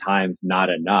oftentimes not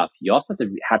enough. You also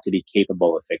have to be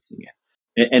capable of fixing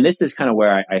it. And this is kind of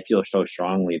where I feel so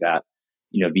strongly that,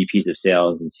 VPs of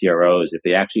sales and CROs, if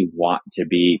they actually want to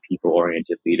be people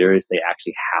oriented leaders, they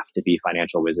actually have to be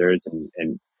financial wizards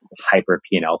and hyper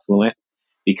P&L fluent,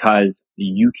 because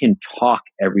you can talk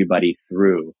everybody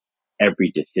through every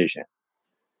decision.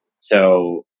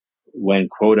 So when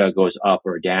quota goes up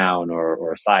or down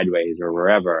or sideways or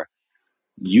wherever,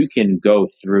 you can go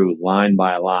through line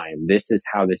by line. This is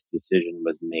how this decision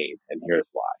was made, and here's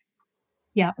why.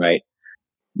 Yeah. Right.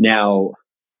 Now,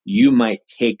 you might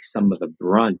take some of the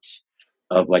brunt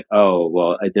of like, oh,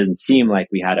 well, it doesn't seem like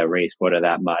we had to raise quota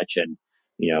that much and,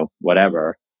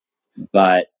 whatever.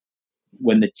 But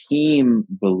when the team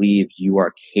believes you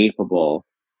are capable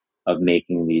of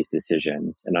making these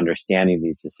decisions and understanding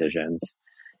these decisions,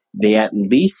 they at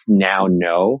least now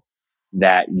know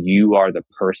that you are the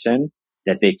person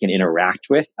that they can interact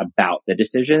with about the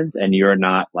decisions, and you're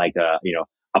not like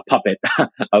a puppet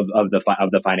of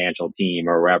the financial team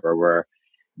or wherever, where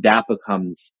that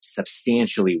becomes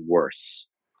substantially worse.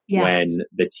 Yes. When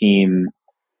the team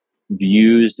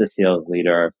views the sales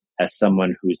leader as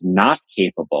someone who's not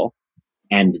capable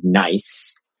and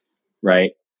nice,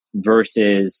 right?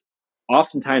 Versus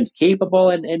oftentimes capable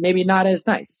and maybe not as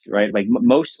nice, right? Like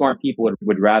most smart people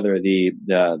would rather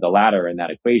the latter in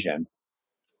that equation.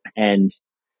 And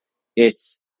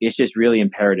it's just really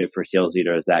imperative for sales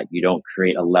leaders that you don't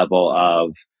create a level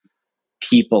of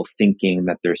people thinking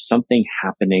that there's something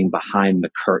happening behind the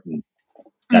curtain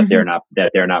that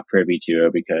they're not privy to,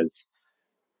 because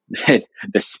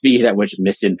the speed at which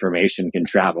misinformation can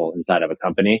travel inside of a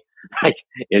company like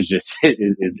is just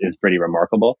is pretty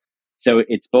remarkable. So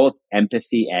it's both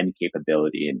empathy and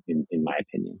capability in my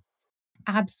opinion.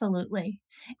 Absolutely.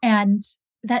 And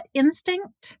that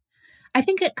instinct, I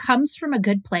think it comes from a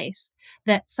good place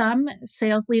that some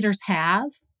sales leaders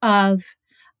have of,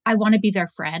 I want to be their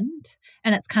friend,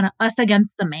 and it's kind of us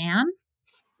against the man.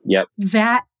 Yep.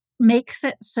 That makes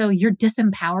it so you're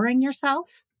disempowering yourself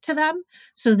to them.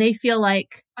 So they feel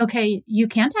like, okay, you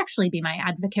can't actually be my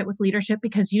advocate with leadership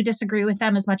because you disagree with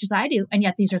them as much as I do. And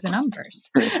yet these are the numbers.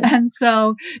 And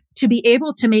so to be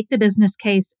able to make the business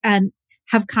case and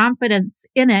have confidence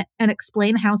in it and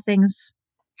explain how things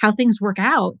work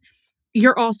out,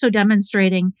 you're also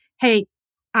demonstrating, hey,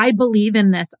 I believe in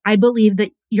this. I believe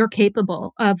that you're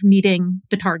capable of meeting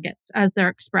the targets as they're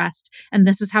expressed. And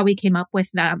this is how we came up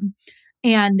with them.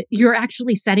 And you're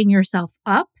actually setting yourself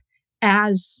up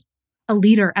as a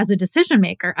leader, as a decision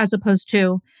maker, as opposed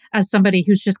to as somebody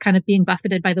who's just kind of being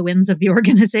buffeted by the winds of the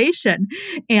organization.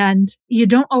 And you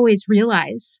don't always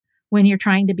realize when you're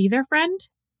trying to be their friend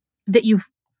that you've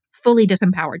fully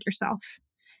disempowered yourself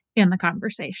in the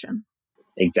conversation.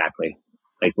 Exactly.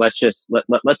 Like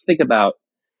let's think about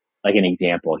like an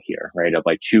example here, right? Of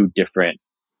like two different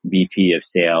VP of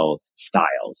sales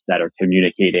styles that are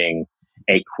communicating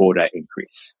a quota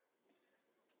increase.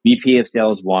 VP of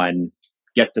sales one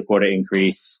gets the quota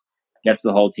increase, gets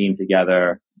the whole team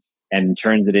together, and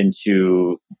turns it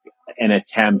into an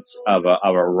attempt of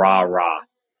a rah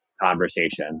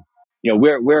conversation.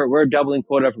 We're doubling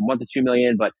quota from 1 to 2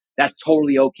 million, but that's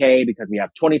totally okay because we have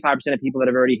 25% of people that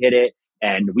have already hit it,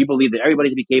 and we believe that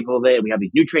everybody's be capable of it. And we have these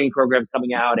new training programs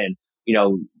coming out, and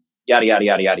yada yada yada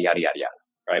yada yada yada yada.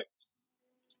 Right?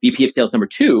 VP of sales number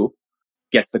two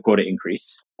gets the quota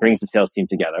increase, brings the sales team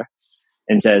together,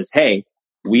 and says, "Hey,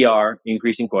 we are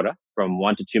increasing quota from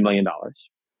 $1 to $2 million.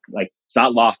 Like, it's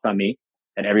not lost on me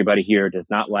that everybody here does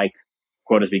not like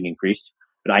quotas being increased,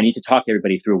 but I need to talk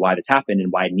everybody through why this happened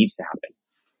and why it needs to happen.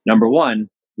 Number one,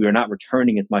 we are not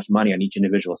returning as much money on each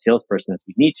individual salesperson as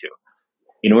we need to.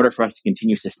 In order for us to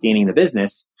continue sustaining the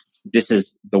business, this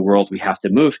is the world we have to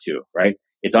move to, right?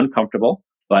 It's uncomfortable,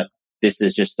 but this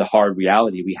is just the hard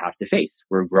reality we have to face.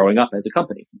 We're growing up as a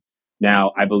company.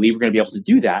 Now, I believe we're going to be able to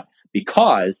do that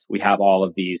because we have all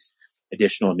of these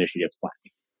additional initiatives planned."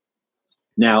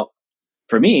 Now,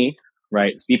 for me,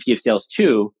 right, VP of sales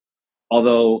two,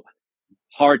 although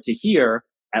hard to hear,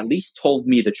 at least told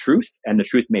me the truth, and the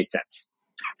truth made sense,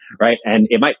 right? And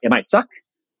it might suck,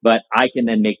 but I can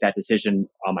then make that decision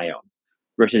on my own.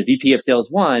 Versus VP of sales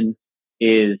one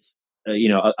is, a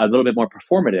little bit more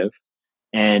performative,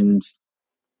 and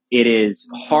it is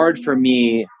hard for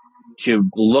me to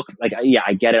look like, yeah,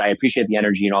 I get it. I appreciate the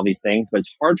energy and all these things, but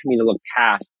it's hard for me to look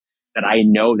past that. I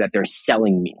know that they're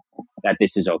selling me that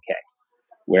this is okay.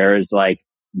 Whereas like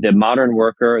the modern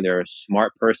worker, they're a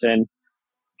smart person.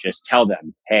 Just tell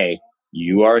them, hey,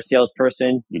 you are a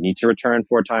salesperson. You need to return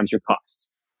 4 times your costs.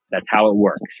 That's how it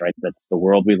works, right? That's the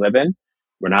world we live in.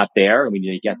 We're not there and we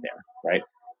need to get there, right?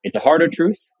 It's a harder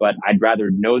truth, but I'd rather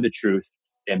know the truth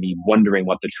than be wondering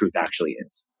what the truth actually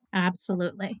is.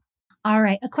 Absolutely. All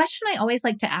right. A question I always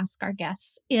like to ask our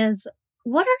guests is,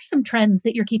 what are some trends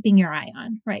that you're keeping your eye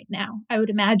on right now? I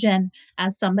would imagine,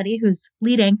 as somebody who's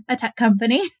leading a tech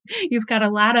company, you've got a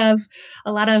lot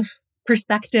of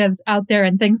perspectives out there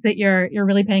and things that you're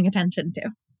really paying attention to.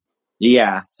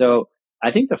 Yeah. So I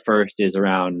think the first is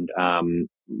around,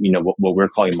 what we're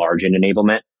calling margin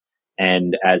enablement.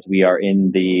 And as we are in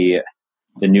the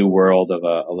new world of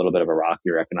a little bit of a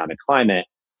rockier economic climate,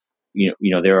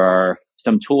 there are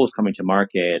some tools coming to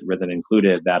market, Rhythm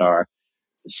included, that are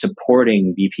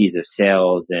supporting VPs of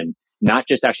sales and not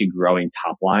just actually growing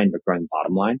top line, but growing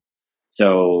bottom line.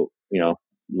 So,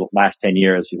 last 10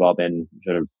 years, we've all been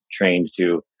sort of trained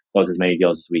to close as many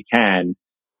deals as we can,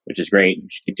 which is great. We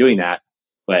should keep doing that.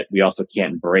 But we also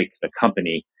can't break the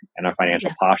company and our financial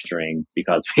Yes. posturing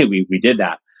because we did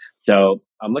that. So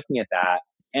I'm looking at that.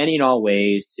 Any and all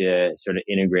ways to sort of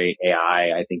integrate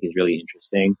AI, I think is really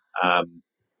interesting.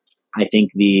 I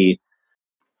think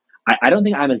I don't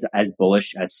think I'm as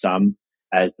bullish as some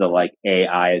as the like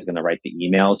AI is going to write the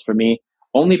emails for me,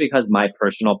 only because my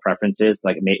personal preferences,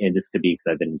 and this could be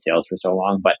because I've been in sales for so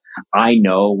long, but I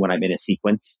know when I'm in a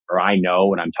sequence or I know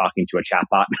when I'm talking to a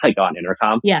chatbot like on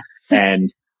intercom, Yes. and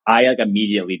I like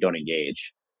immediately don't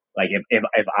engage. Like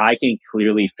if I can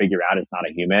clearly figure out it's not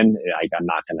a human, I'm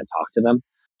not going to talk to them.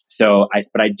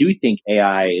 But I do think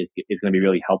AI is going to be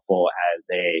really helpful as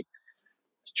a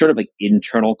sort of like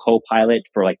internal co-pilot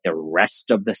for like the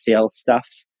rest of the sales stuff,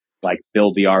 like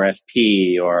build the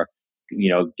RFP or,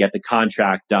 get the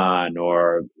contract done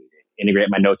or integrate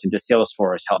my notes into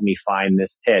Salesforce, help me find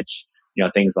this pitch,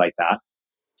 things like that.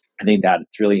 I think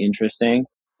that's really interesting.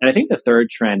 And I think the third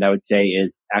trend I would say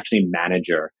is actually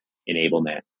manager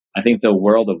enablement. I think the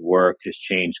world of work has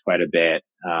changed quite a bit.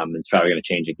 It's probably going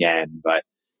to change again, but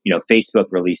Facebook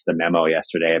released a memo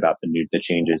yesterday about the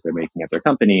changes they're making at their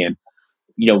company, and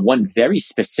one very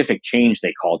specific change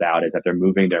they called out is that they're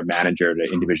moving their manager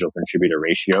to individual contributor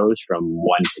ratios from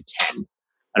 1 to 10.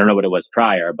 I don't know what it was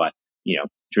prior, but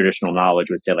traditional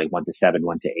knowledge would say like 1 to 7,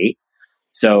 1 to 8.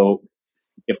 So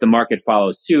if the market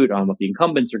follows suit on what the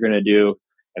incumbents are going to do,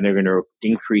 and they're going to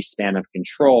increase span of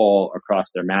control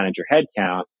across their manager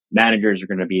headcount, managers are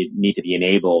going to need to be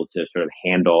enabled to sort of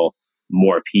handle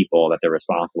more people that they're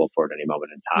responsible for at any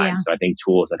moment in time. Yeah. So I think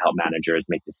tools that help managers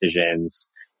make decisions,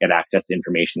 get access to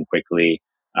information quickly,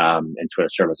 and sort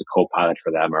of serve as a co-pilot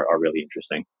for them are really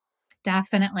interesting.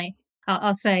 Definitely.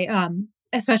 I'll say,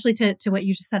 especially to what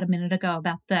you just said a minute ago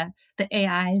about the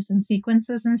AIs and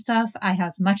sequences and stuff, I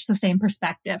have much the same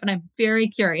perspective. And I'm very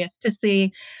curious to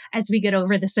see, as we get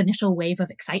over this initial wave of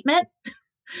excitement,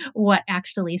 what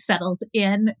actually settles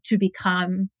in to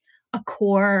become a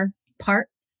core part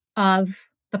of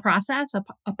the process,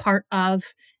 a part of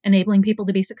enabling people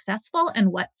to be successful,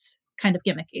 and what's kind of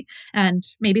gimmicky. And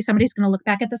maybe somebody's going to look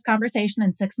back at this conversation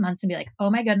in 6 months and be like,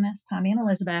 oh my goodness, Tommy and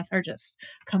Elizabeth are just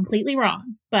completely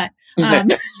wrong. But I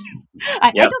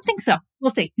don't think so.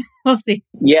 We'll see. We'll see.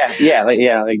 Yeah.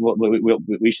 Like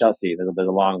we shall see. There's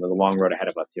a long road ahead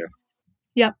of us here.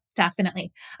 Yep, definitely.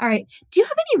 All right. Do you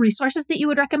have any resources that you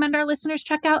would recommend our listeners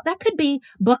check out? That could be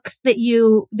books that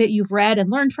you've read and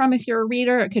learned from if you're a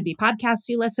reader. It could be podcasts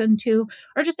you listen to,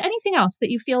 or just anything else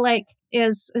that you feel like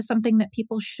is something that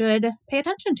people should pay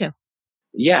attention to.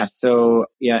 Yeah. So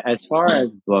as far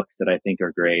as books that I think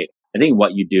are great, I think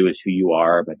What You Do Is Who You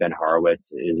Are by Ben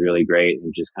Horowitz is really great,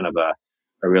 and just kind of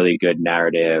a really good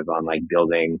narrative on like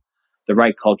building the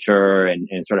right culture and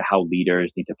sort of how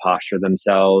leaders need to posture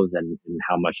themselves and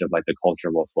how much of like the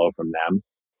culture will flow from them.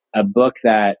 A book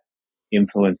that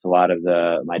influenced a lot of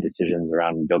my decisions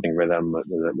around building Rhythm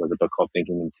was a book called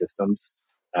Thinking in Systems,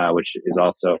 which is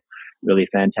also really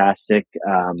fantastic.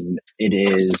 It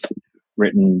is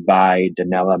written by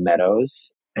Donella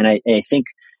Meadows, and I think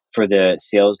for the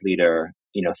sales leader,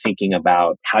 thinking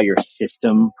about how your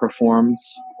system performs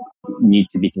needs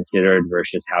to be considered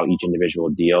versus how each individual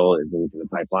deal is moving through the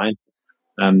pipeline.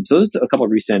 So those are a couple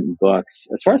of recent books.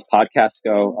 As far as podcasts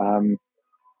go,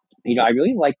 I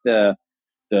really like the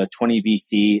 20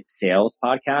 VC sales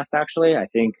podcast. Actually, I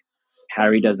think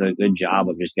Harry does a good job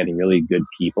of just getting really good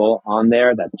people on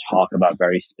there that talk about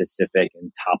very specific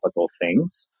and topical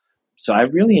things. So I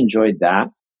really enjoyed that.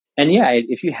 And yeah,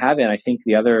 if you haven't, I think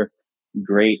the other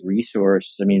great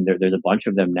resource, I mean, there's a bunch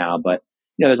of them now, but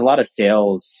there's a lot of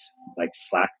sales like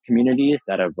Slack communities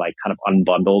that have like kind of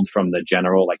unbundled from the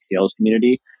general like sales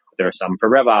community. There are some for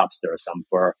RevOps, there are some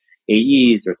for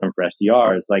AEs, there are some for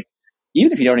SDRs. Like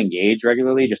even if you don't engage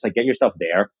regularly, just like get yourself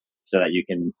there so that you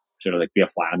can sort of like be a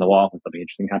fly on the wall when something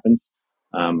interesting happens.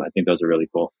 I think those are really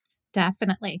cool.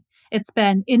 Definitely. It's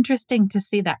been interesting to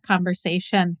see that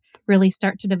conversation really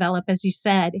start to develop, as you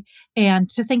said, and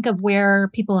to think of where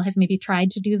people have maybe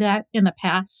tried to do that in the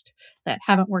past that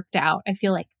haven't worked out. I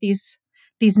feel like these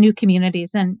new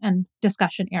communities and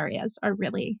discussion areas are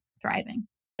really thriving.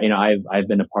 I've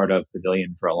been a part of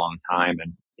Pavilion for a long time,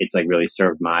 and it's like really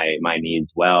served my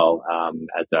needs well,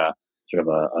 as a sort of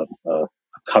a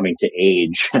coming to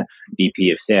age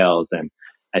VP of sales. And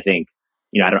I think,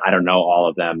 I don't know all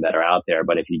of them that are out there,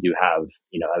 but if you do have,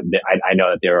 I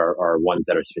know that there are ones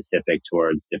that are specific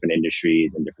towards different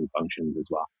industries and different functions as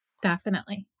well.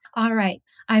 Definitely. All right.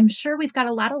 I'm sure we've got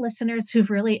a lot of listeners who've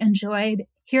really enjoyed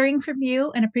hearing from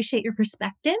you and appreciate your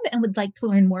perspective and would like to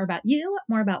learn more about you,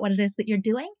 more about what it is that you're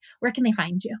doing. Where can they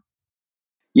find you?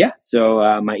 Yeah.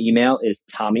 So my email is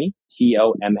Tommy,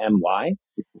 TOMMY,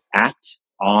 at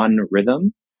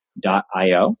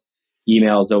onrhythm.io.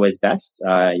 Email is always best.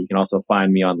 You can also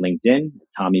find me on LinkedIn,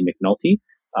 Tommy McNulty,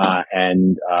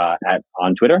 and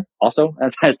on Twitter also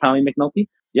as Tommy McNulty.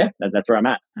 Yeah, that's where I'm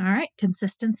at. All right.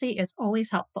 Consistency is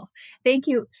always helpful. Thank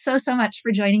you so much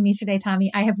for joining me today, Tommy.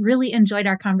 I have really enjoyed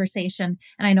our conversation,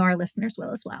 and I know our listeners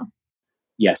will as well.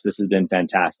 Yes, this has been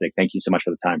fantastic. Thank you so much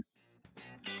for the time.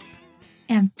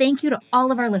 And thank you to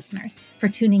all of our listeners for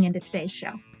tuning into today's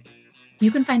show. You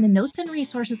can find the notes and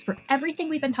resources for everything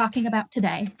we've been talking about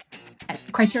today at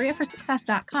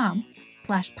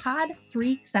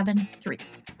criteriaforsuccess.com/pod373.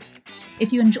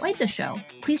 If you enjoyed the show,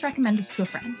 please recommend us to a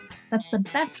friend. That's the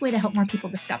best way to help more people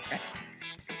discover it.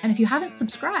 And if you haven't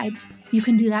subscribed, you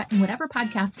can do that in whatever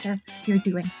podcaster you're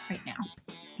doing right now.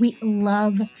 We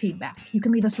love feedback. You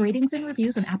can leave us ratings and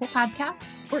reviews on Apple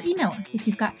Podcasts or email us if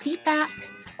you've got feedback,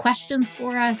 questions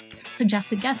for us,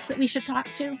 suggested guests that we should talk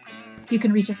to. You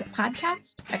can reach us at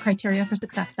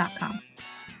podcast@criteriaforsuccess.com.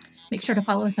 Make sure to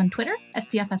follow us on Twitter at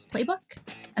CFS Playbook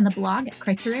and the blog at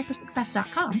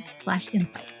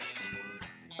criteriaforsuccess.com/insights.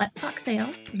 Let's Talk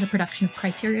Sales is a production of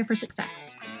Criteria for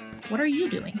Success. What are you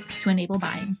doing to enable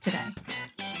buying today?